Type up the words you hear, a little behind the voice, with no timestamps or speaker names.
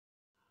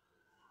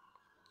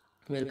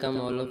Welcome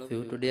all of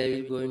you. Today I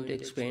will going to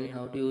explain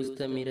how to use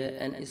the mirror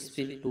and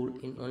spill tool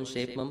in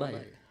Onshape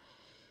mobile.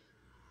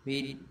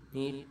 We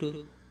need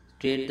to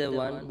create the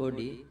one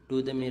body,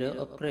 do the mirror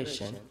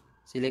operation,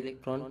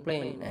 select front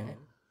plane and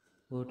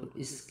go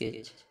to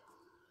sketch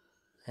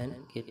and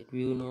get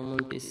view normal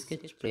to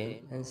sketch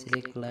plane and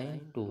select line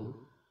tool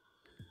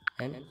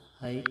and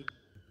hide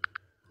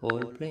all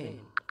plane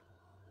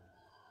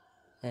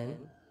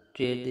and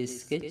create the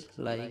sketch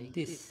like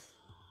this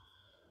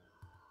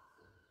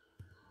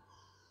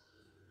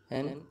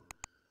and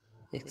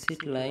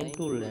exit line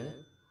tool and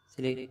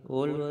select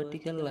all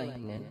vertical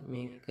line and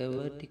make a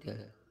vertical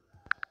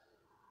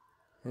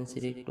and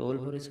select all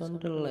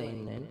horizontal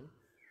line and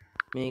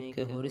make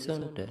a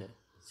horizontal.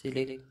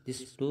 Select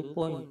this 2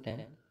 point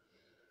and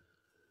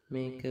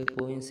make a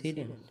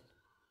coincident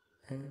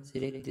and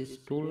select this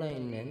 2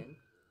 line and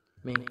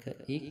make a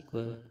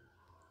equal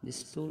this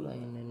 2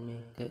 line and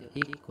make a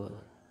equal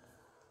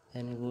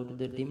and go to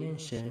the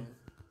dimension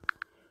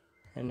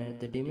and at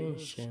the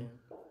dimension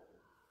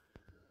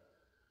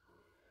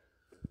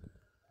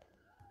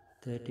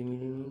 30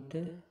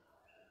 millimeter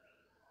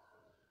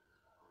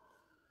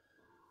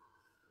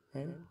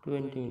and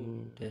 20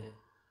 millimeter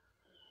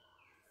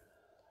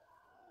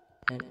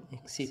and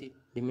exit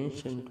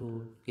dimension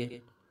tool,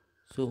 get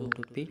zoom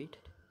to fit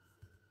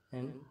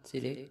and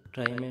select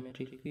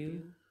trimetric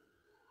view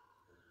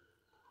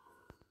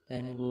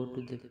and go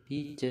to the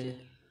feature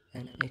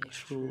and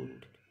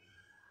extrude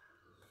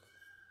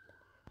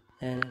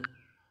and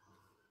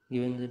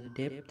given the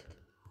depth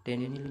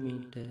 10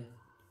 millimeter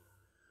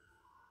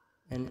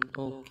and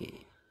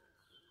OK.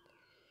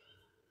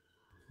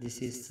 This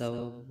is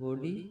our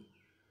body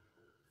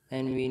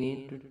and we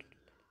need to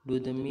do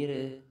the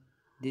mirror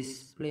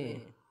display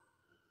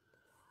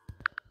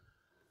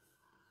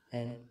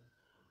and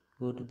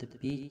go to the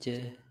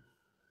feature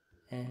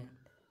and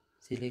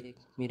select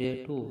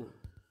mirror tool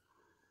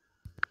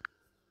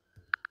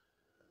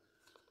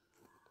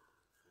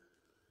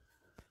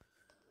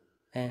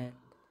and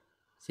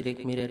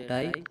select mirror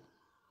type,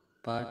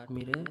 part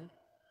mirror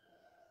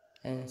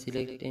and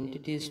select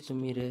entities to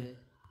mirror,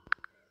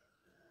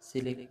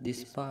 select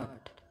this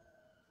part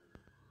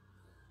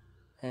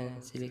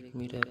and select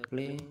mirror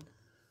plane,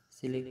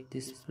 select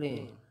this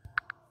plane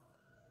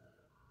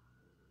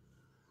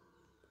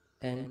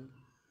and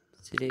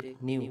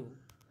select new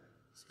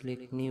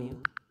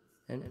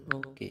and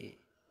OK.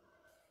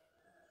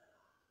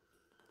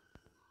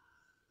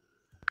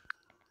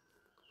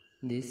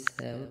 This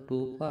have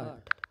two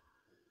part.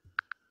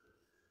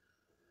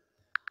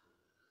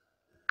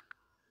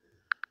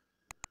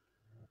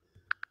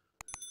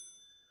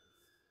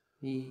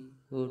 We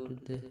go to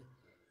the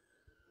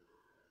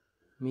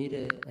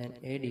mirror and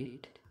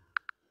edit,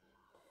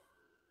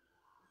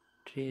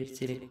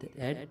 select the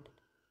add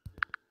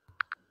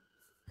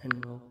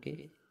and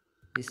OK.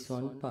 This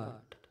one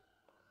part,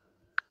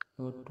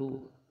 no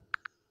two.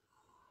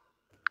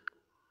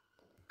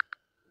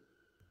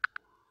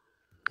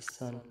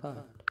 This one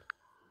part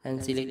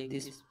and select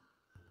this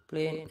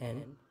plane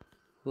and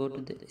go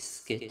to the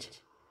sketch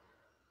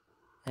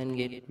and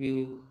get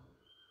view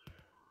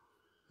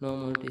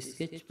normal to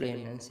sketch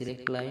plane and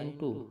select line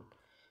tool.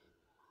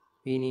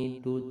 We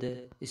need to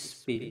do the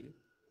spill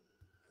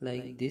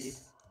like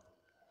this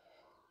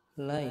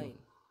line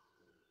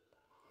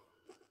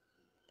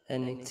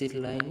and exit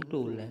line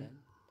tool and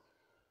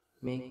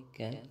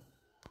make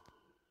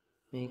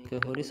a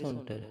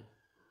horizontal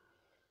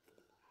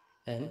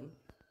and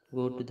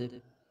go to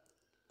the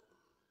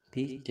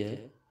feature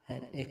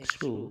and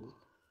extrude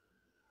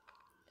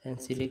and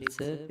select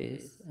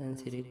surface and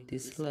select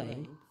this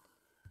line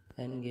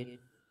and get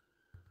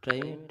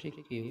trimetric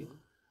view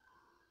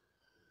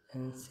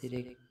and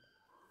select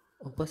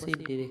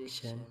opposite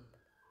direction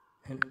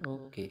and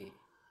OK.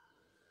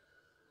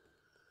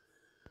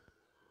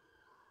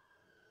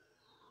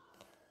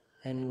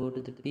 And go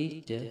to the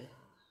feature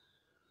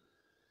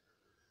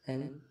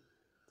and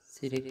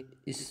select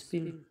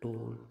spill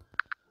tool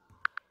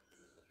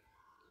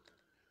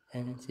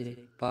and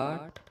select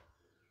part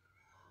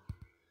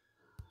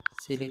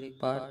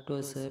to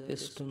a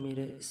surface to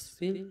mirror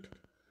spill,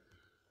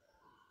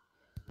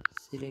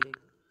 select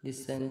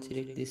this and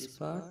select this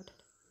part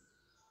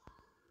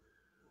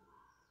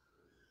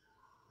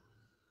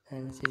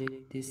and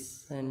select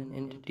this and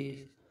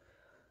entity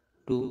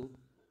to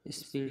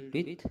spill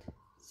width,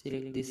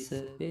 select this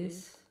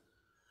surface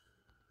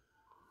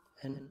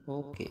and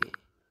OK.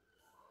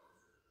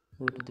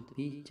 Go to the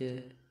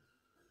feature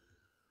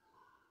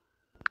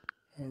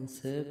and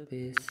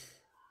surface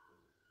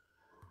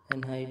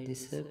and hide the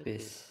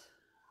surface.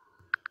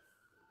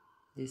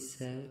 These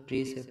have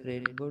three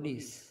separate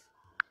bodies.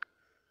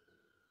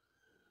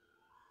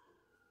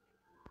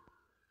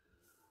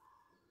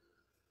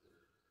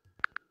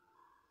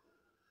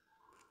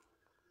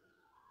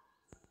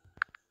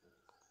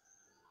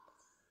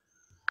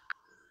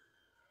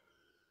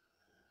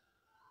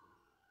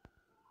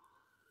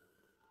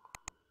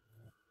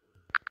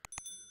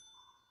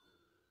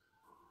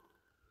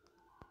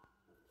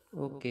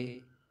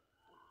 Okay,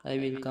 I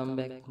will come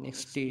back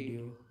next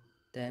video.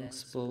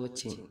 Thanks for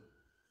watching.